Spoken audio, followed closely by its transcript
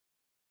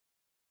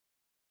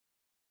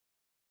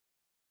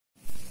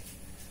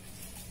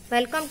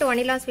Welcome to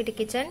vanilla sweet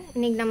kitchen.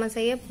 இன்னைக்கு நம்ம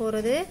செய்ய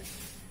போகிறது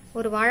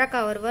ஒரு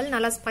வாழைக்காய் வறுவல்.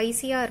 நல்லா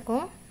ஸ்பைசியாக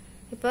இருக்கும்.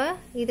 இப்போ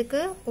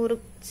இதுக்கு ஒரு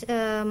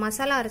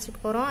மசாலா அரைச்சிக்க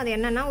போகிறோம். அது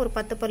என்னென்னா, ஒரு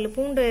 10 பல்லு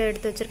பூண்டு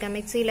எடுத்து வச்சுருக்கேன்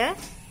மிக்சியில்,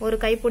 ஒரு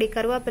கைப்பிடி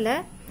கருவேப்பிலை,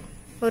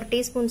 ஒரு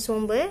டீஸ்பூன்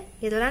சோம்பு,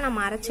 இதெல்லாம்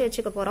நம்ம அரைச்சி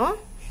வச்சுக்க போகிறோம்.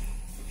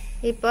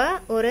 இப்போ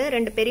ஒரு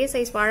 2 பெரிய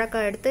சைஸ்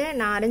வாழைக்காய் எடுத்து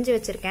நான் அரைஞ்சி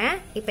வச்சுருக்கேன்.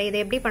 இப்போ இதை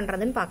எப்படி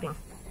பண்ணுறதுன்னு பார்க்கலாம்.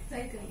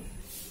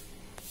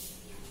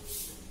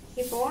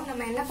 இப்போது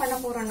நம்ம என்ன பண்ண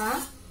போகிறோன்னா,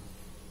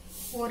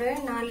 ஒரு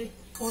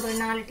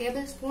 4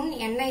 டேபிள் ஸ்பூன்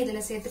எண்ணெய்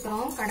இதில்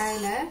சேர்த்துக்கிறோம்.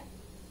 கடாயில்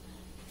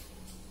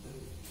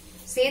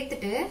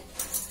சேர்த்துட்டு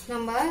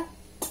நம்ம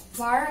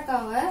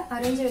வாழைக்காவை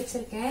அரிஞ்சு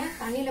வச்சிருக்கேன்,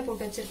 தண்ணியில்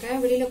போட்டு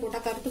வச்சிருக்கேன். வெளியில்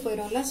போட்டால் கருத்து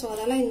போயிடும்ல, ஸோ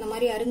அதெல்லாம் இந்த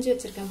மாதிரி அரிஞ்சு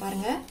வச்சிருக்கேன்.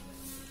 பாருங்க,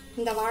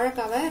 இந்த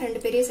வாழைக்காவை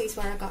 2 பெரிய சைஸ்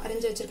வாழைக்காய்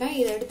அரிஞ்சு வச்சிருக்கேன்.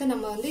 இதை எடுத்து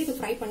நம்ம இது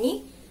ஃப்ரை பண்ணி,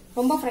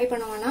 ரொம்ப ஃப்ரை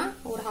பண்ண வேணாம்,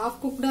 ஒரு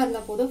ஹாஃப் குக்டாக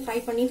இருந்தால் போதும்.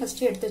 ஃப்ரை பண்ணி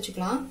ஃபர்ஸ்ட் எடுத்து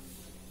வச்சுக்கலாம்.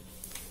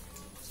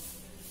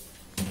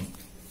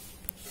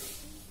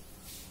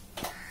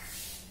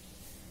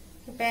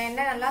 இப்போ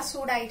எண்ணெய் நல்லா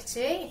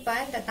சூடாயிடுச்சு. இப்போ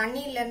இந்த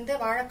தண்ணியிலேருந்து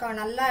வாழைக்காய்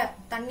நல்லா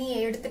தண்ணியை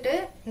எடுத்துட்டு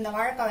இந்த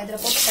வாழைக்காய்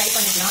இதில் போட்டு ஃப்ரை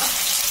பண்ணிக்கலாம்.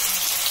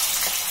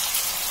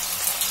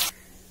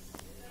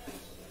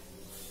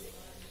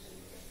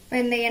 இப்போ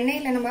இந்த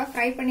எண்ணெயில் நம்ம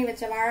ஃப்ரை பண்ணி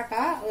வச்ச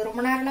வாழைக்காய்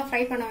ரொம்ப நேரம்லாம்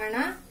ஃப்ரை பண்ண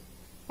வேணாம்,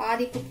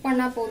 பாதி குக்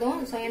பண்ணால் போதும்.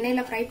 ஸோ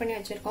எண்ணெயில் ஃப்ரை பண்ணி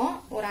வச்சுருக்கோம்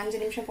ஒரு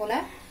 5 நிமிஷம் போல்.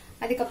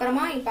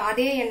 அதுக்கப்புறமா இப்போ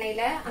அதே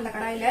எண்ணெயில் அந்த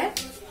கடாயில்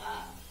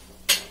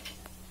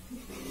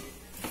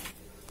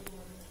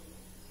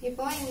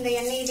இப்போ இந்த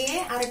எண்ணெயிலேயே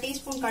 1/2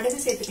 டீஸ்பூன் கடுகு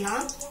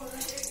சேர்த்துக்கலாம்.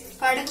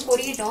 கடுகு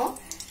பொரியட்டும்.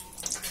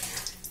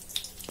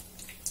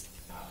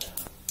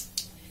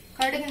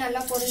 கடுகு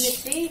நல்லா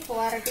பொரிஞ்சிச்சு. இப்போ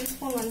 1/2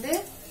 டீஸ்பூன்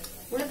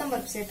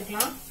உளுத்தம்பருப்பு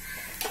சேர்த்துக்கலாம்.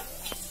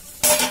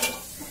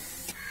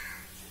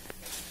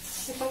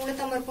 இப்போ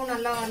உளுத்தம்பருப்பும்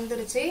நல்லா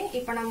வந்துருச்சு.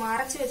 இப்போ நம்ம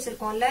அரைச்சி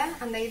வச்சிருக்கோம்ல,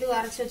 அந்த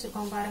அரைச்சி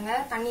வச்சிருக்கோம் பாருங்க,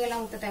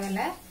 தண்ணியெல்லாம் ஊற்ற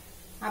தேவையில்ல.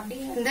 அப்படி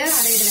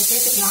அதை இதில்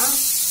சேர்த்துக்கலாம்.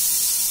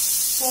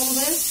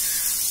 சோம்பு,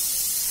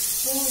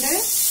 பூண்டு,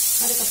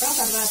 அதுக்கப்புறம்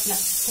கருவேப்பிலை,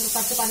 ஒரு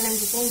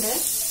 10-15 பூண்டு.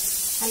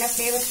 நல்லா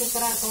ஃப்ளேவர்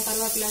சூப்பராக இருக்கும்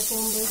கருவேப்பிலை,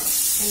 சோம்பு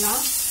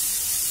எல்லாம்.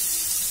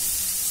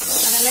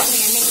 அதெல்லாம் இந்த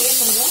எண்ணெயிலேயே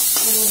கொஞ்சம்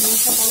ஒரு 1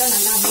 நிமிஷம் போல்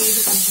நல்லா அப்படியே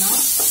இது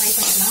பண்ணிக்கலாம், ஃப்ரை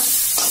பண்ணிக்கலாம்.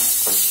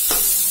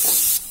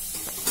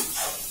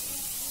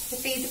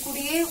 இப்போ இது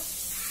கூடயே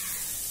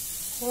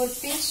ஒரு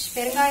பிஞ்ச்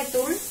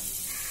பெருங்காயத்தூள்,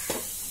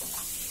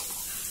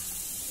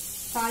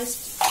 1/4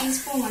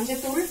 டீஸ்பூன்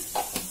மஞ்சத்தூள்,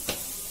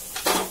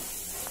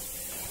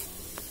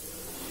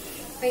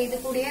 இது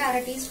கூடயே 1/2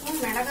 டீஸ்பூன்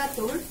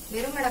மிளகாத்தூள்,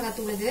 வெறும்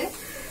மிளகாத்தூள். இது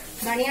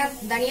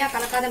தனியா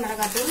கலக்காத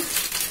மிளகாத்தூள்.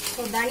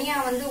 தனியா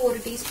 1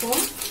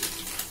 டீஸ்பூன்.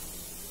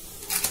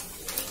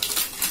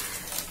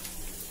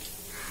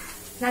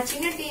 நான்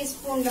சின்ன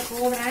டீஸ்பூன்ல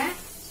போடுறேன்,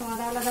 ஸோ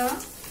அதாலதான்.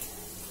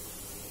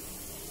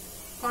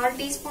 1/4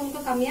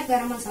 டீஸ்பூனுக்கு கம்மியா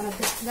கரம் மசாலா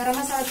தூள். கரம்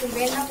மசாலா தூள்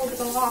வேணா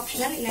போட்டுக்கோங்க,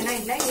 ஆப்ஷனல், இல்லைன்னா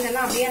இல்லை.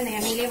 இதெல்லாம் அப்படியே அந்த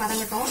எண்ணெயிலே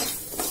வதங்கட்டும்.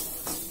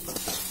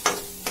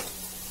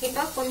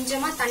 இப்போ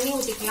கொஞ்சமா தண்ணி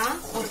ஊற்றிக்கலாம்.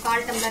 ஒரு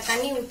 1/4 டம்ளர்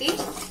தண்ணி ஊற்றி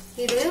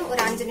இது ஒரு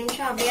 5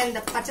 நிமிஷம் அப்படியே அந்த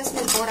பச்சை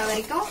ஸ்மெல் போற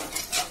வரைக்கும்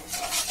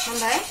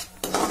நம்ம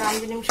ஒரு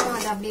 5 நிமிஷம்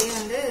அதை அப்படியே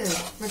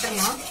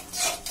விட்டுடலாம்.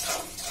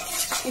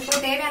 இப்போ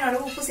தேவையான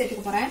அளவு உப்பு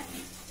சேர்த்துக்க போறேன்.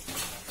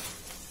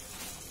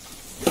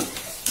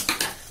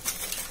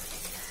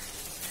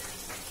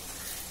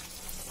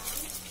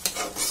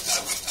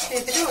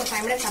 சேர்த்துட்டு ஒரு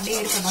 5 மினிட்ஸ்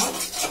அப்படியே இருக்கணும்.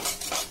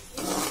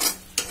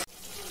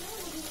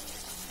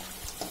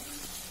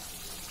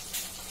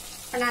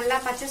 இப்போ நல்லா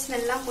பச்சை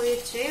ஸ்மெல்லாம்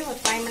போயிடுச்சு. ஒரு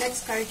 5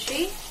 மினிட்ஸ் கழிச்சு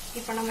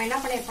இப்போ நம்ம என்ன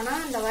பண்ணிருப்போம்னா,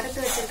 இந்த வறுத்து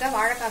வச்சிருக்க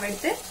வாழைக்காவை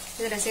எடுத்து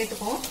இதில்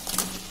சேர்த்துப்போம்.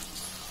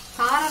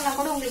 காரம்லாம்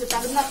கூட உங்களுக்கு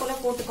தகுந்தா போல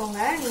போட்டுக்கோங்க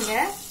நீங்க.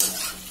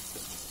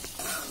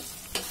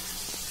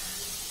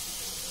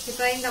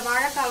 இப்போ இந்த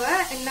வாழைக்காவை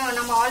இன்னும்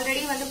நம்ம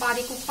ஆல்ரெடி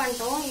பாதி குக்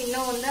பண்ணிட்டோம்.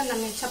 இன்னும் அந்த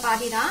மிச்ச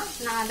பாதி தான்.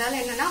 நான் அதால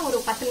என்னன்னா, ஒரு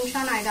 10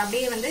 நிமிஷம் நான் இதை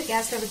அப்படியே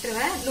கேஸ்ல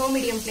விட்டுருவேன். லோ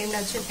மீடியம்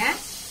ஃப்ளேம்ல வச்சிருக்கேன்.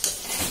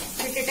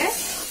 விட்டுட்டு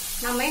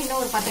நம்ம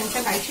இன்னும் ஒரு 10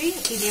 நிமிஷம் கழிச்சு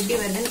இது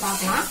எப்படி வருதுன்னு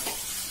பார்க்கலாம்.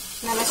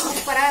 நல்லா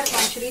சூப்பரா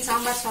இருக்கும். ஆக்சுவலி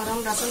சாம்பார் சாதம்,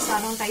 ரசம்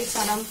சாதம், தயிர்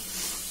சாதம்,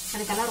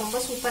 அதுக்கெல்லாம் ரொம்ப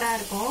சூப்பரா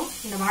இருக்கும்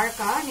இந்த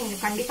வாழைக்காய். நீங்க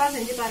கண்டிப்பா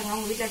செஞ்சு பாருங்க,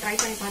 உங்க வீட்டுல ட்ரை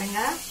பண்ணி பாருங்க.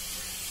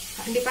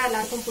 கண்டிப்பா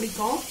எல்லாருக்கும்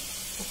பிடிக்கும்.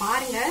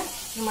 பாருங்க,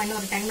 நம்ம இன்னும்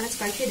ஒரு 10 மினிட்ஸ்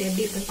கழிச்சு இது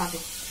எப்படி இருக்குன்னு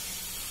பார்க்கலாம்.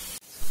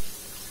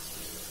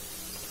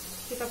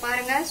 இப்ப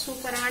பாருங்க,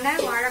 சூப்பரான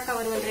வாழைக்காய்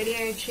வறுவல் ரெடி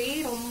ஆயிடுச்சு.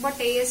 ரொம்ப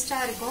டேஸ்டா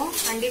இருக்கும்.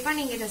 கண்டிப்பா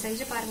நீங்க இதை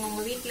செஞ்சு பாருங்க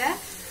உங்க வீட்டுல.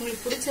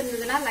 உங்களுக்கு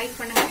பிடிச்சிருந்ததுன்னா லைக்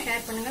பண்ணுங்க,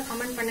 ஷேர் பண்ணுங்க,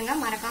 கமெண்ட் பண்ணுங்க.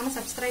 மறக்காம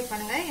சப்ஸ்கிரைப்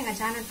பண்ணுங்க, எங்க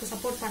சேனலுக்கு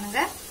சப்போர்ட்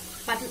பண்ணுங்க.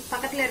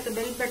 பக்கத்துல இருக்க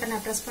பெல் பட்டனை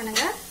பிரஸ்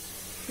பண்ணுங்க,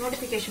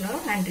 நோட்டிபிகேஷன்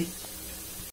வரும். நன்றி.